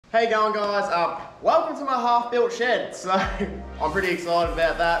Hey going guys, welcome to my half-built shed. So I'm pretty excited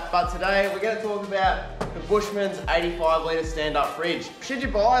about that, but today we're going to talk about the Bushman's 85-litre stand-up fridge. Should you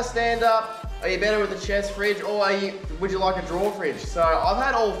buy a stand-up? Are you better with a chest fridge, or would you like a drawer fridge? So I've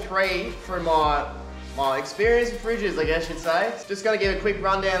had all three through my experience with fridges, I guess you'd say. Just going to give a quick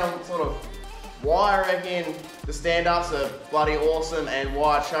rundown on sort of why I reckon the stand-ups are bloody awesome and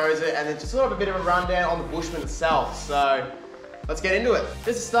why I chose it, and then just sort of a bit of a rundown on the Bushman itself. So let's get into it. Just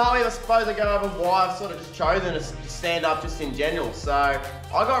to start with, I suppose I go over why I've sort of just chosen to stand up just in general. So I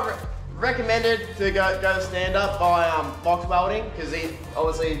got recommended to go stand up by Box Welding, because he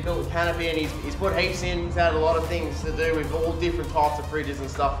obviously built a canopy and he's put heaps in. He's had a lot of things to do with all different types of fridges and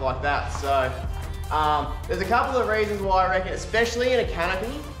stuff like that. So there's a couple of reasons why I reckon, especially in a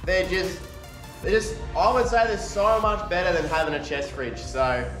canopy, they're just, I would say they're so much better than having a chest fridge.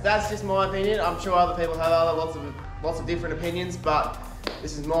 So that's just my opinion. I'm sure other people have lots of different opinions, but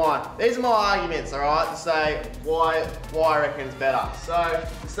these are my arguments, all right, to say why I reckon it's better. So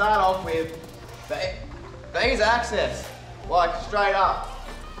to start off with, these access, like straight up,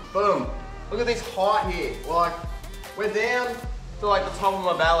 boom. Look at this height here. Like we're down to like the top of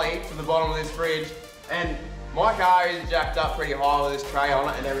my belly to the bottom of this fridge, and my car is jacked up pretty high with this tray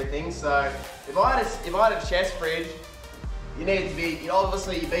on it and everything. So if I had a chest fridge, you need to be,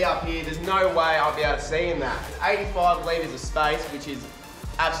 obviously you'd be up here, there's no way I'll be able to see in that. It's 85 litres of space, which is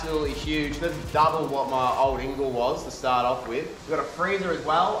absolutely huge. That's double what my old Engel was to start off with. We've got a freezer as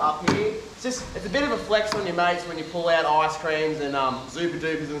well up here. It's a bit of a flex on your mates when you pull out ice creams and Super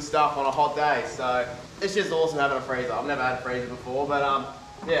Dupers and stuff on a hot day. So it's just awesome having a freezer. I've never had a freezer before, but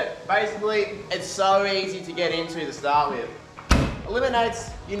yeah, basically it's so easy to get into to start with.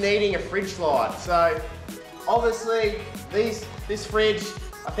 Eliminates you needing a fridge slide. So obviously this fridge,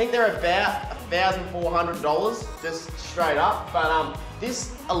 I think they're about $1,400 just straight up, but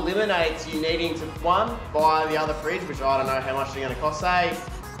this eliminates you needing to, one, buy the other fridge, which I don't know how much they're going to cost, say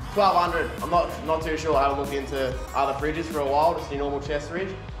 $1,200. I'm not too sure. I haven't looked into other fridges for a while, just your normal chest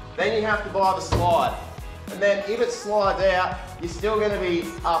fridge. Then you have to buy the slide, and then if it slides out, you're still going to be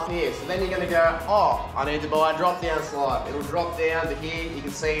up here. So then you're going to go, oh, I need to buy a drop down slide. It'll drop down to here, you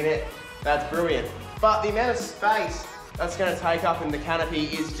can see in it. That's brilliant. But the amount of space that's going to take up in the canopy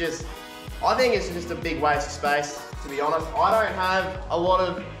is just, I think it's just a big waste of space, to be honest. I don't have a lot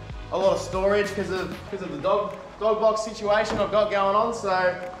of storage because of the dog box situation I've got going on.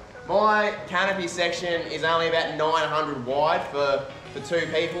 So my canopy section is only about 900 wide for two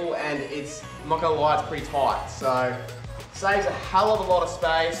people, and I'm not gonna lie, it's pretty tight. So saves a hell of a lot of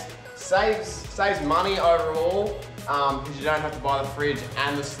space, saves money overall, because you don't have to buy the fridge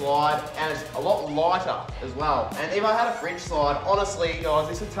and the slide, and it's a lot lighter as well. And if I had a fridge slide, honestly guys,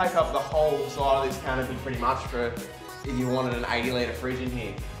 this would take up the whole side of this canopy pretty much for if you wanted an 80-litre fridge in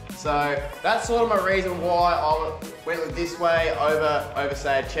here. So that's sort of my reason why I went with this way over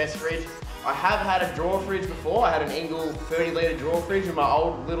say a chest fridge. I have had a drawer fridge before. I had an Engel 30-litre drawer fridge in my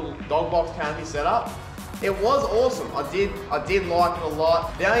old little dog box canopy setup. It was awesome. I did like it a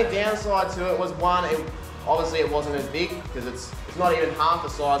lot. The only downside to it was one, obviously it wasn't as big because it's not even half the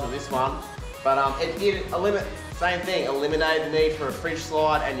size of this one, but it did eliminate the need for a fridge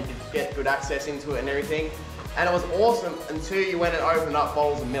slide, and you could get good access into it and everything. And it was awesome until you went and opened up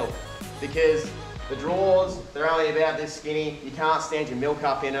bottles of milk, because the drawers, they're only about this skinny. You can't stand your milk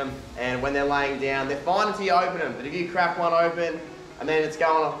up in them, and when they're laying down, they're fine until you open them. But if you crack one open and then it's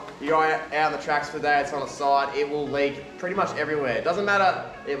going, you're out on the tracks for the day, it's on the side, it will leak pretty much everywhere. It doesn't matter,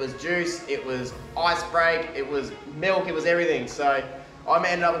 it was juice, it was ice break, it was milk, it was everything. So I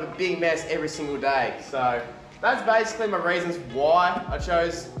ended up with a big mess every single day. So that's basically my reasons why I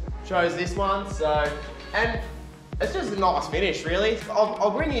chose this one. So, and it's just a nice finish, really. I'll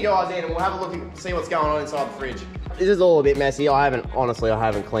bring you guys in and we'll have a look and see what's going on inside the fridge. This is all a bit messy. Honestly, I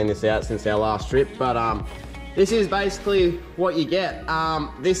haven't cleaned this out since our last trip, but this is basically what you get.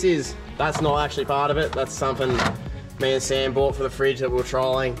 That's not actually part of it. That's something me and Sam bought for the fridge that we were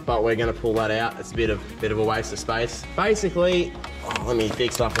trialing, but we're gonna pull that out. It's a bit of a waste of space. Basically, let me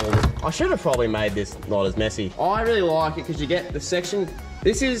fix up all this. I should have probably made this not as messy. I really like it because you get the section.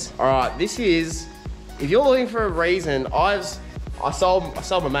 This is, if you're looking for a reason, I sold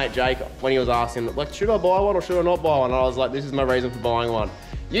my mate Jake when he was asking, like, should I buy one or should I not buy one? And I was like, this is my reason for buying one.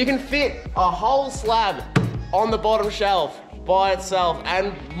 You can fit a whole slab on the bottom shelf by itself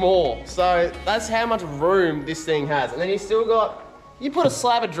and more. So that's how much room this thing has. And then you put a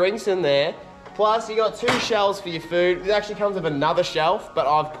slab of drinks in there, plus you got 2 shelves for your food. It actually comes with another shelf, but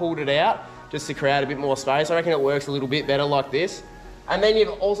I've pulled it out just to create a bit more space. I reckon it works a little bit better like this. And then you've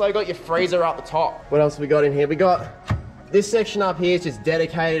also got your freezer up the top. What else have we got in here? We got this section up here is just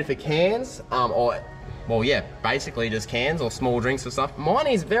dedicated for cans, well, yeah, basically just cans or small drinks or stuff. Mine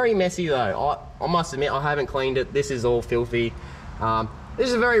is very messy though. I must admit, I haven't cleaned it. This is all filthy. This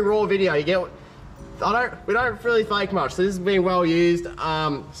is a very raw video. We don't really fake much, so this has been well used.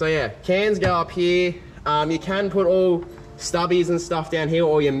 So yeah, cans go up here. You can put all stubbies and stuff down here,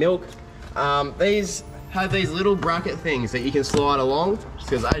 or your milk. These have these little bracket things that you can slide along,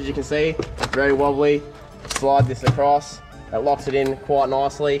 because as you can see, it's very wobbly. Slide this across, it locks it in quite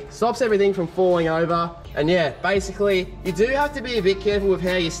nicely. Stops everything from falling over. And yeah, basically, you do have to be a bit careful with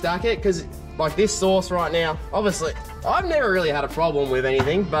how you stack it, because like this sauce right now, obviously, I've never really had a problem with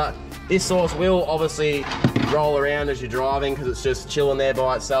anything, but this sauce will obviously roll around as you're driving because it's just chilling there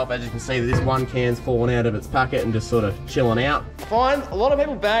by itself. As you can see, this one can's fallen out of its packet and just sort of chilling out. I find a lot of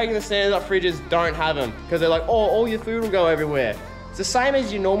people bagging the stand-up fridges don't have them because they're like, oh, all your food will go everywhere. It's the same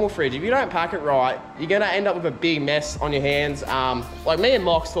as your normal fridge. If you don't pack it right, you're gonna end up with a big mess on your hands. Like me and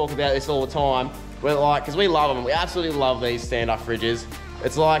Mox talk about this all the time. We're like, because we love them, we absolutely love these stand-up fridges.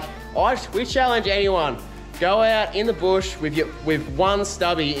 It's like, we challenge anyone. Go out in the bush with one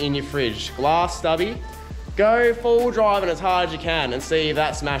stubby in your fridge, glass stubby. Go full driving as hard as you can and see if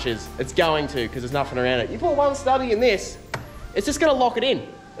that smashes. It's going to, because there's nothing around it. You put one stubby in this, it's just gonna lock it in.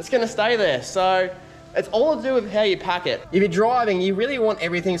 It's gonna stay there. So it's all to do with how you pack it. If you're driving, you really want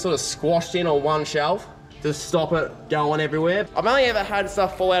everything sort of squashed in on one shelf to stop it going everywhere. I've only ever had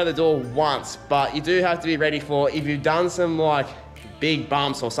stuff fall out of the door once, but you do have to be ready for if you've done some like big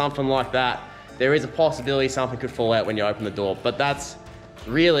bumps or something like that, there is a possibility something could fall out when you open the door. But that's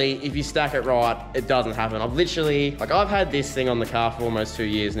really, if you stack it right, it doesn't happen. I've had this thing on the car for almost 2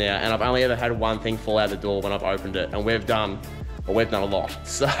 years now, and I've only ever had one thing fall out the door when I've opened it, and we've done a lot.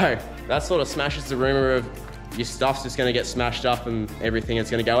 So that sort of smashes the rumor of your stuff's just gonna get smashed up and everything is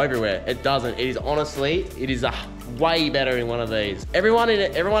gonna go everywhere. It doesn't. It is honestly, it is way better in one of these. Everyone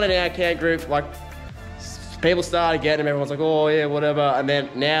in our camp group, like, people started getting them, everyone's like, oh yeah, whatever, and then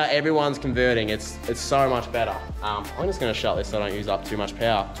now everyone's converting. It's so much better. I'm just gonna shut this so I don't use up too much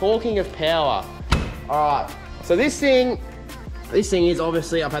power. Talking of power, all right, so this thing is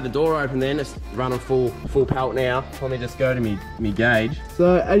obviously, I've had the door open then, it's running full pelt now. Let me just go to me gauge.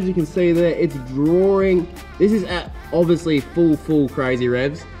 So as you can see there, it's drawing, this is at obviously full crazy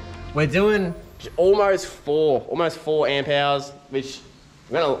revs. We're doing almost 4 amp hours, which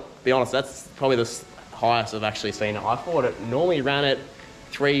I'm gonna be honest, that's probably the highest I've actually seen it. I thought it normally ran at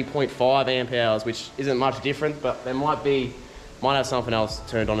 3.5 amp hours, which isn't much different, but there might have something else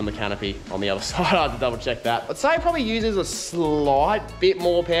turned on in the canopy on the other side. I have to double check that. I'd say it probably uses a slight bit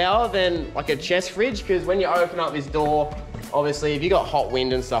more power than like a chest fridge, because when you open up this door, obviously if you got hot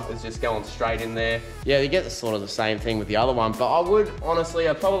wind and stuff, it's just going straight in there. Yeah, you get sort of the same thing with the other one, but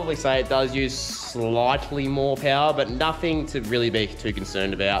I'd probably say it does use slightly more power, but nothing to really be too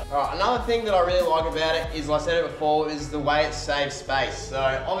concerned about. All right, another thing that I really like about it is, like I said it before, is the way it saves space.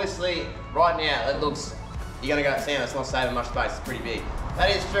 So obviously right now it looks, you're gonna go, Sam, it's not saving much space, it's pretty big. That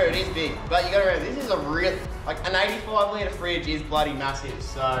is true, it is big, but you gotta remember, this is a real, like an 85 litre fridge is bloody massive,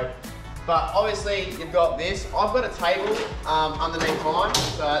 so, but obviously you've got this. I've got a table underneath mine,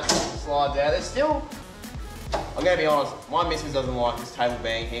 so that slides out. There's still, I'm gonna be honest, my missus doesn't like this table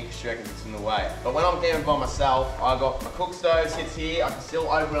being here because she reckons it's in the way. But when I'm camping by myself, I got my cook stove sits here, I can still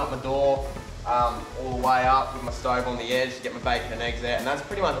open up my door all the way up with my stove on the edge to get my bacon and eggs out, and that's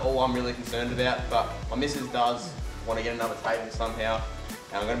pretty much all I'm really concerned about. But my missus does want to get another table somehow,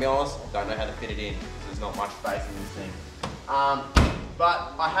 and I'm gonna be honest, I don't know how to fit it in because there's not much space in this thing.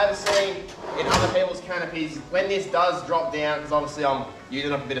 But I have seen in other people's canopies, when this does drop down, because obviously I'm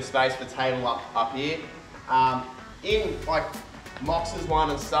using up a bit of space for the table up here, in like Mox's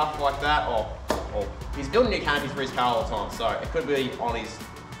one and stuff like that, or he's building new canopies for his car all the time, so it could be on his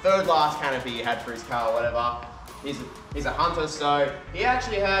third last canopy he had for his car or whatever. He's a hunter, so he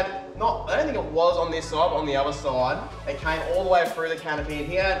actually had, I don't think it was on this side, but on the other side, it came all the way through the canopy, and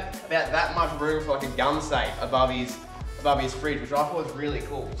he had about that much room for like a gun safe above his fridge, which I thought was really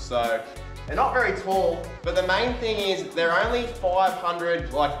cool. So they're not very tall, but the main thing is they're only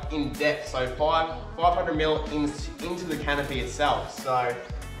 500 like in depth, so 500 mil into the canopy itself. So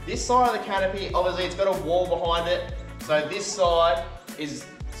this side of the canopy, obviously it's got a wall behind it, so this side is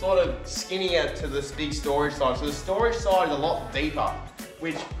sort of skinnier to this big storage side. So the storage side is a lot deeper,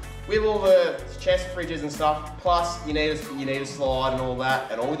 which with all the chest fridges and stuff, plus you need a slide and all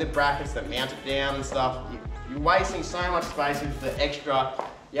that, and all the brackets that mount it down and stuff, you're wasting so much space with the extra.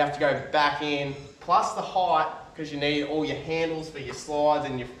 You have to go back in, plus the height, because you need all your handles for your slides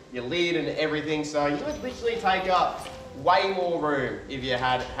and your lid and everything. So you would literally take up way more room if you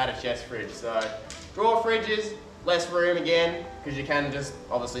had a chest fridge. So drawer fridges, less room again, because you can just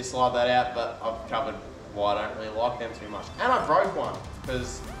obviously slide that out, but I've covered why I don't really like them too much. And I broke one,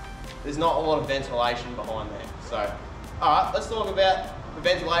 because there's not a lot of ventilation behind there. So, alright, let's talk about the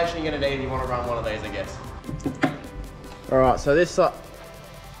ventilation you're gonna need if you wanna run one of these, I guess. Alright, so this side,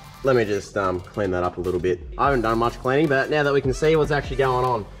 let me just clean that up a little bit. I haven't done much cleaning, but now that we can see what's actually going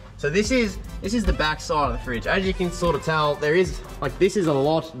on. So this is the back side of the fridge. As you can sort of tell, there is, like, this is a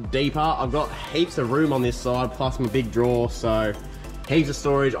lot deeper. I've got heaps of room on this side, plus my big drawer, so heaps of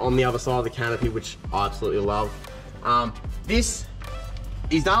storage on the other side of the canopy, which I absolutely love. He's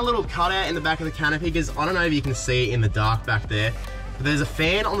done a little cutout in the back of the canopy, because I don't know if you can see it in the dark back there, but there's a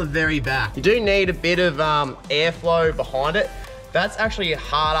fan on the very back. You do need a bit of airflow behind it. That's actually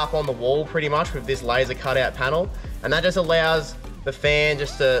hard up on the wall pretty much with this laser cutout panel, and that just allows the fan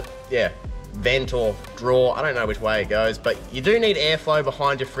just to, yeah, vent or draw. I don't know which way it goes, but you do need airflow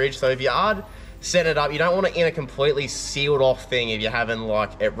behind your fridge. So if you are setting it up, you don't want it in a completely sealed off thing if you're having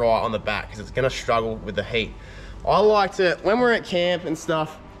like it right on the back, because it's gonna struggle with the heat. I like to, when we're at camp and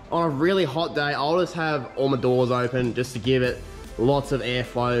stuff, on a really hot day, I'll just have all my doors open just to give it lots of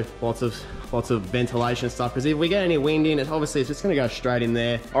airflow, lots of ventilation stuff, because if we get any wind in, it's just gonna go straight in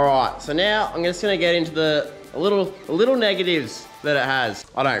there. All right, so now I'm just gonna get into the little negatives that it has.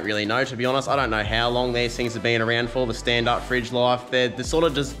 I don't really know, to be honest. I don't know how long these things have been around for, the stand-up fridge life. They're sort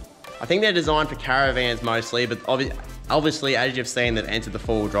of just, I think they're designed for caravans mostly, but obviously, as you've seen, they've entered the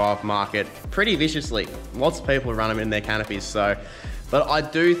four-wheel drive market pretty viciously. Lots of people run them in their canopies, so. But I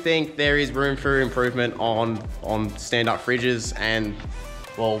do think there is room for improvement on stand-up fridges and,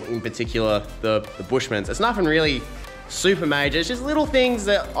 well, in particular, the Bushmans. It's nothing really super major. It's just little things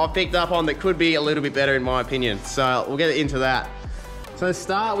that I've picked up on that could be a little bit better in my opinion. So we'll get into that. So to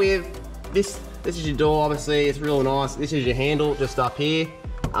start with, this is your door, obviously. It's real nice. This is your handle just up here.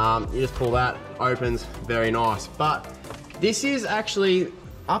 You just pull that, opens, very nice. But this is actually,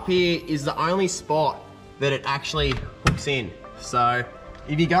 up here is the only spot that it actually hooks in. So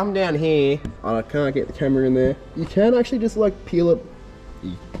if you come down here, I can't get the camera in there, you can actually just like peel it.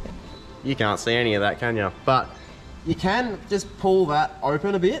 You can't see any of that, can you? But you can just pull that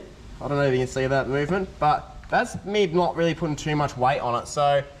open a bit. I don't know if you can see that movement, but that's me not really putting too much weight on it.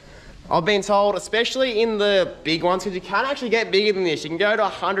 So I've been told, especially in the big ones, because you can actually get bigger than this. You can go to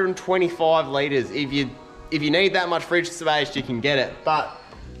 125 litres. If you need that much fridge space, you can get it. But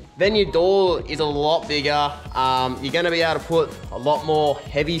then your door is a lot bigger. You're gonna be able to put a lot more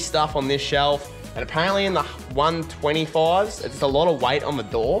heavy stuff on this shelf. And apparently in the 125s, it's a lot of weight on the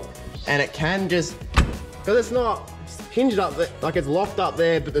door. And it can just, because it's not hinged up, like it's locked up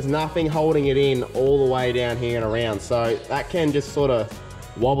there, but there's nothing holding it in all the way down here and around. So that can just sort of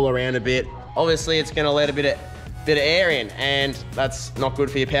wobble around a bit. Obviously it's gonna let a bit of air in, and that's not good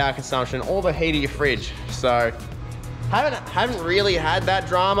for your power consumption or the heat of your fridge. So haven't really had that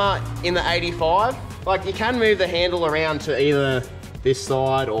drama in the 85. Like, you can move the handle around to either this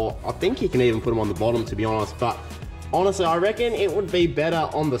side, or I think you can even put them on the bottom, to be honest. But honestly, I reckon it would be better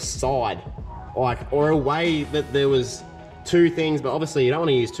on the side, like, or a way that there was two things, but obviously you don't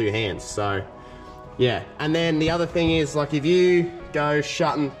want to use two hands. So yeah. And then the other thing is, like, if you go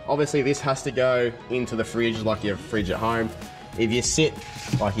shutting, obviously this has to go into the fridge like your fridge at home. If you sit,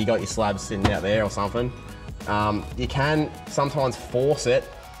 like you got your slabs sitting out there or something, you can sometimes force it,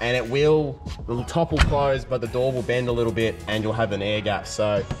 and the top will close, but the door will bend a little bit and you'll have an air gap.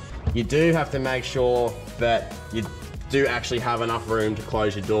 So you do have to make sure that you do actually have enough room to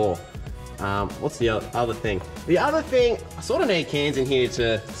close your door. What's the other thing? The other thing, I sort of need cans in here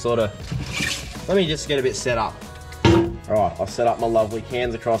to sort of, let me just get a bit set up. All right, I've set up my lovely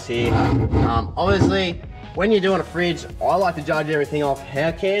cans across here. Obviously, when you're doing a fridge, I like to judge everything off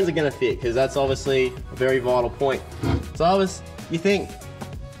how cans are gonna fit, because that's obviously a very vital point. So you think,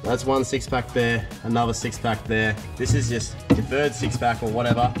 that's one 6-pack there, another 6-pack there. This is just your third 6-pack or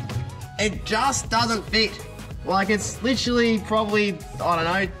whatever. It just doesn't fit. Like, it's literally probably, I don't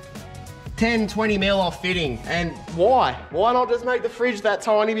know, 10, 20 mil off fitting. And why? Why not just make the fridge that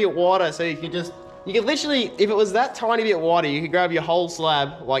tiny bit wider, so you could literally, if it was that tiny bit wider, you could grab your whole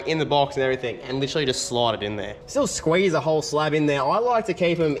slab, like in the box and everything, and literally just slide it in there. Still squeeze a whole slab in there. I like to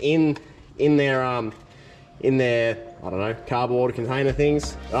keep them in their, I don't know, cardboard container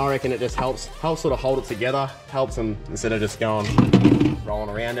things. I reckon it just helps sort of hold it together, helps them, instead of just rolling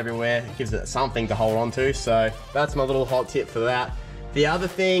around everywhere. It gives it something to hold on to. So that's my little hot tip for that. The other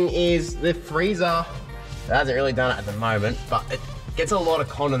thing is the freezer. It hasn't really done it at the moment, but it gets a lot of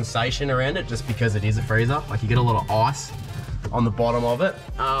condensation around it just because it is a freezer. Like, you get a lot of ice on the bottom of it.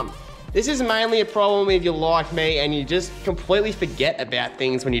 This is mainly a problem if you're like me and you just completely forget about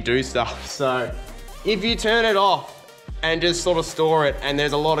things when you do stuff. So if you turn it off and just sort of store it, and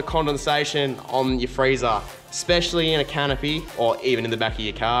there's a lot of condensation on your freezer, especially in a canopy or even in the back of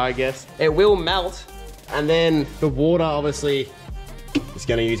your car, I guess, it will melt, and then the water obviously is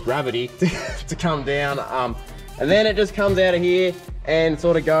going to use gravity to come down, and then it just comes out of here and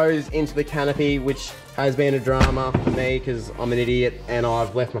sort of goes into the canopy, which has been a drama for me because I'm an idiot and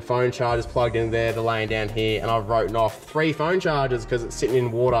I've left my phone chargers plugged in there. They're laying down here, and I've written off 3 phone chargers because it's sitting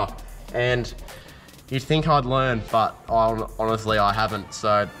in water. And you'd think I'd learn, but honestly I haven't.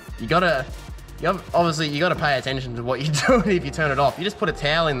 So obviously you gotta pay attention to what you're doing if you turn it off. You just put a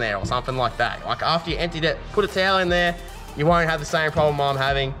towel in there or something like that. Like after you emptied it, put a towel in there. You won't have the same problem I'm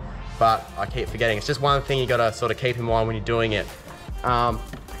having, but I keep forgetting. It's just one thing you gotta sort of keep in mind when you're doing it.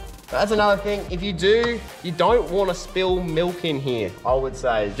 That's another thing. If you do, you don't want to spill milk in here, I would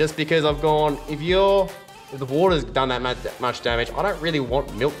say. Just because I've gone, if the water's done that much damage, I don't really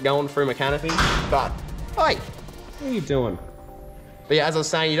want milk going through my canopy. But, hey, what are you doing? But yeah, as I was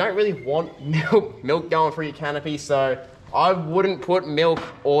saying, you don't really want milk going through your canopy, so I wouldn't put milk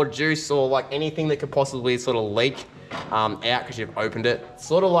or juice or like anything that could possibly sort of leak out because you've opened it.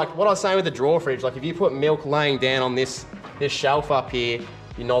 Sort of like what I was saying with the drawer fridge, like if you put milk laying down on this shelf up here,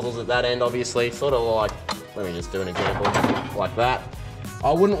 your nozzles at that end obviously, sort of like, let me just do an example, like that.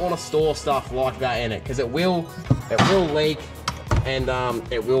 I wouldn't want to store stuff like that in it because it will leak, and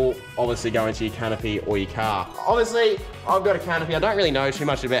it will obviously go into your canopy or your car. Obviously, I've got a canopy. I don't really know too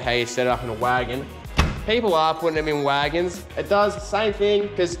much about how you set it up in a wagon. People are putting them in wagons. It does the same thing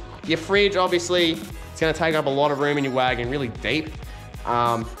because your fridge, obviously, it's going to take up a lot of room in your wagon, really deep.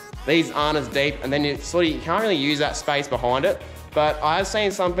 These aren't as deep, and then you can't really use that space behind it. But I've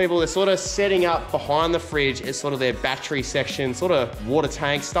seen some people, they're sort of setting up behind the fridge as sort of their battery section, sort of water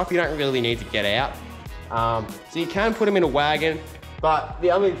tank, stuff you don't really need to get out. So you can put them in a wagon, but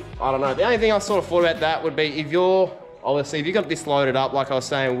the only thing I sort of thought about that would be if you've got this loaded up, like I was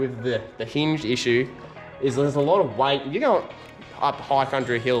saying with the hinge issue, is there's a lot of weight. If you're going up high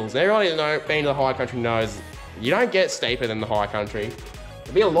country hills, everybody being to the high country knows, you don't get steeper than the high country.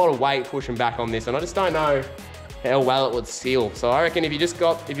 There'd be a lot of weight pushing back on this, and I just don't know how well it would seal. So I reckon if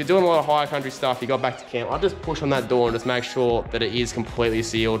you're doing a lot of high country stuff, you got back to camp, I'd just push on that door and just make sure that it is completely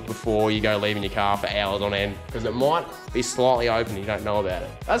sealed before you go leaving your car for hours on end, because it might be slightly open and you don't know about it.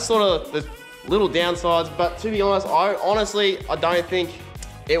 That's sort of the little downsides, but to be honest, I don't think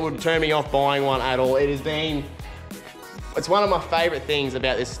it would turn me off buying one at all. It's one of my favorite things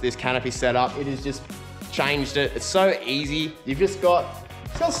about this canopy setup. It has just changed it. It's so easy. You've just got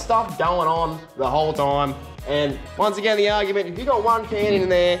stuff going on the whole time. And once again, the argument, if you've got one can in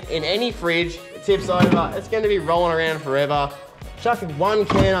there, in any fridge, it tips over, it's going to be rolling around forever. Chucking one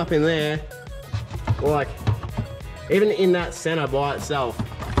can up in there, like, even in that center by itself,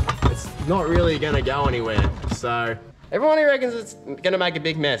 it's not really going to go anywhere. So, everyone who reckons it's going to make a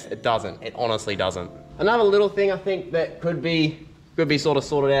big mess, it doesn't. It honestly doesn't. Another little thing I think that could be sort of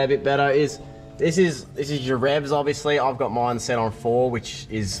sorted out a bit better is, this is your revs, obviously. I've got mine set on 4, which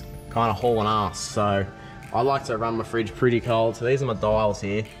is kind of hauling ass, so I like to run my fridge pretty cold. So these are my dials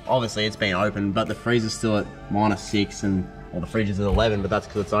here. Obviously it's been open, but the freezer's still at -6 or the fridge is at 11, but that's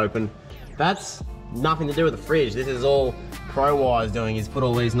because it's open. That's nothing to do with the fridge. This is all ProWire's doing. He's put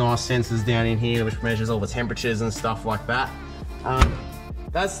all these nice sensors down in here which measures all the temperatures and stuff like that.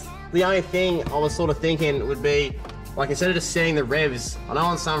 That's the only thing I was sort of thinking would be, like, instead of just setting the revs, I know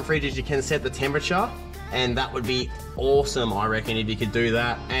on some fridges you can set the temperature, and that would be awesome, I reckon, if you could do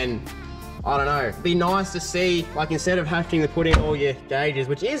that. And I don't know, it'd be nice to see, like, instead of having to put in all your gauges,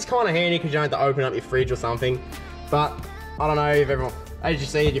 which is kind of handy because you don't have to open up your fridge or something, but I don't know if everyone, as you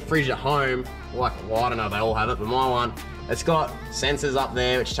see your fridge at home, like, well, I don't know if they all have it, but my one, it's got sensors up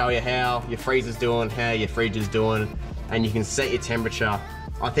there which tell you how your freezer's doing, how your fridge is doing, and you can set your temperature.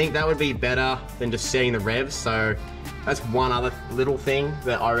 I think that would be better than just setting the revs, so that's one other little thing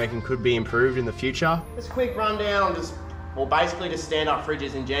that I reckon could be improved in the future. Just a quick rundown on basically just stand-up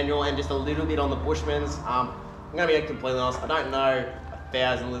fridges in general, and just a little bit on the Bushmans. I'm gonna be completely honest, I don't know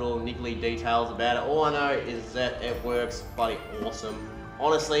 1,000 little niggly details about it. All I know is that it works bloody awesome.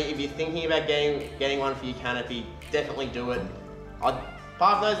 Honestly, if you're thinking about getting one for your canopy, definitely do it.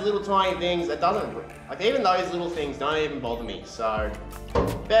 Apart from those little tiny things, it doesn't, like, even those little things don't even bother me. So,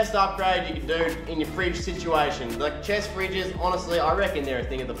 best upgrade you can do in your fridge situation. Like, chest fridges, honestly, I reckon they're a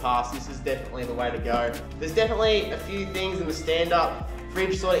thing of the past. This is definitely the way to go. There's definitely a few things in the stand-up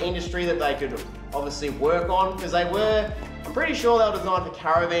fridge sort of industry that they could obviously work on, because I'm pretty sure they were designed for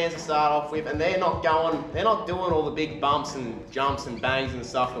caravans to start off with, and they're not doing all the big bumps and jumps and bangs and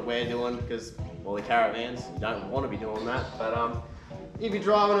stuff that we're doing, because, well, the caravans, you don't want to be doing that. But if you're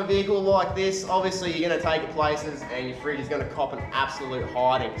driving a vehicle like this, obviously you're going to take it places and your fridge is going to cop an absolute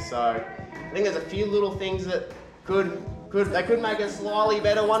hiding. So I think there's a few little things that could make a slightly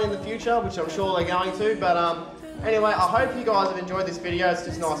better one in the future, which I'm sure they're going to. But anyway, I hope you guys have enjoyed this video. It's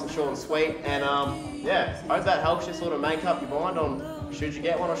just nice and short and sweet. And yeah, I hope that helps you sort of make up your mind on should you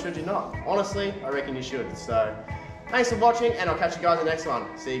get one or should you not. Honestly, I reckon you should. So thanks for watching, and I'll catch you guys in the next one.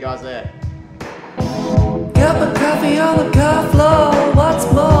 See you guys there. Got my coffee on the car floor,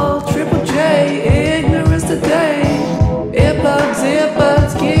 what's more, Triple J, ignorance today.